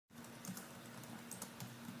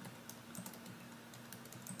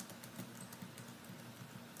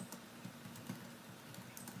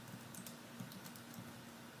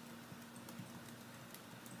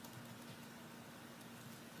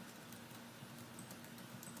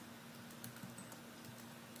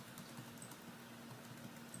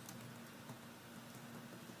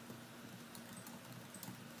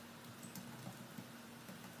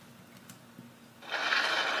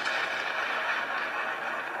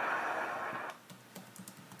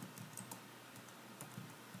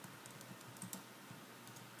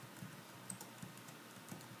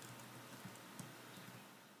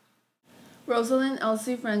Rosalind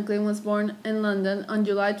Elsie Franklin was born in London on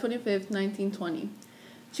July 25, 1920.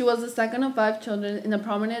 She was the second of 5 children in a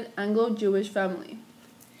prominent Anglo-Jewish family.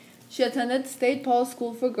 She attended State Paul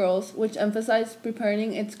School for Girls, which emphasized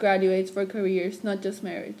preparing its graduates for careers, not just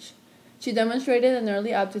marriage. She demonstrated an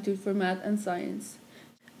early aptitude for math and science.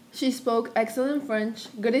 She spoke excellent French,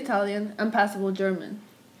 good Italian, and passable German.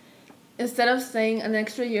 Instead of staying an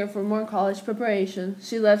extra year for more college preparation,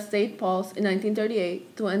 she left St. Paul's in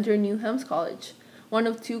 1938 to enter Newham's College, one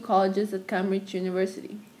of 2 colleges at Cambridge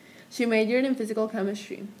University. She majored in physical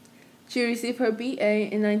chemistry. She received her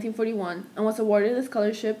BA in 1941 and was awarded a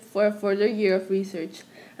scholarship for a further year of research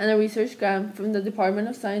and a research grant from the Department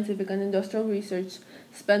of Scientific and Industrial Research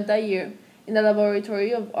spent that year in the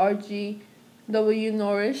laboratory of R.G. W.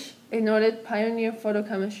 Norrish, a noted pioneer of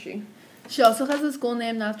photochemistry. She also has a school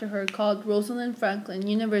named after her called Rosalind Franklin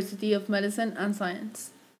University of Medicine and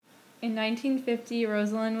Science. In 1950,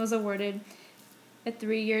 Rosalind was awarded a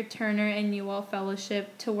 3-year Turner and Newell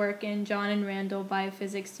Fellowship to work in John and Randall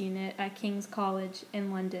Biophysics Unit at King's College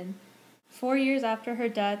in London. 4 years after her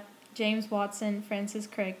death, James Watson, Francis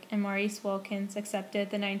Crick, and Maurice Wilkins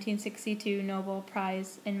accepted the 1962 Nobel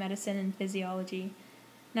Prize in Medicine and Physiology.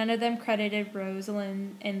 None of them credited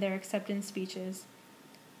Rosalind in their acceptance speeches.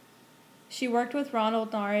 She worked with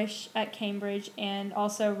Ronald Norrish at Cambridge and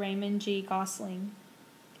also Raymond G. Gosling.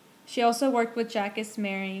 She also worked with Jacques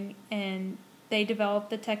Mehring, and they developed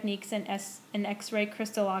the techniques in X-ray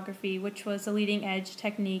crystallography, which was a leading-edge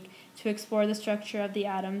technique to explore the structure of the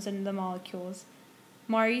atoms and the molecules.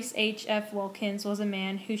 Maurice H. F. Wilkins was a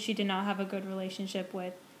man who she did not have a good relationship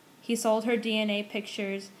with. He sold her DNA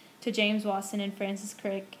pictures to James Watson and Francis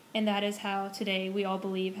Crick, and that is how today we all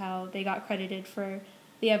believe how they got credited for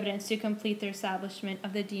the evidence to complete their establishment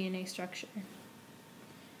of the DNA structure.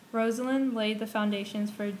 Rosalind laid the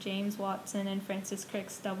foundations for James Watson and Francis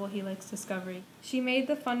Crick's double helix discovery. She made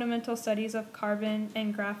the fundamental studies of carbon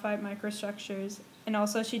and graphite microstructures, and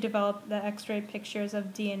also she developed the X-ray pictures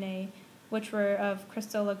of DNA, which were of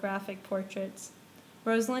crystallographic portraits.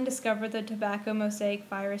 Rosalind discovered the tobacco mosaic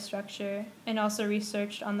virus structure and also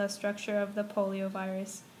researched on the structure of the polio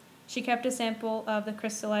virus. She kept a sample of the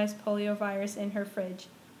crystallized polio virus in her fridge.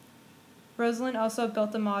 Rosalind also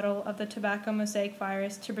built a model of the tobacco mosaic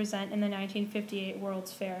virus to present in the 1958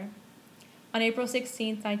 World's Fair. On April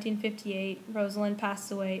 16, 1958, Rosalind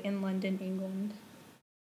passed away in London, England.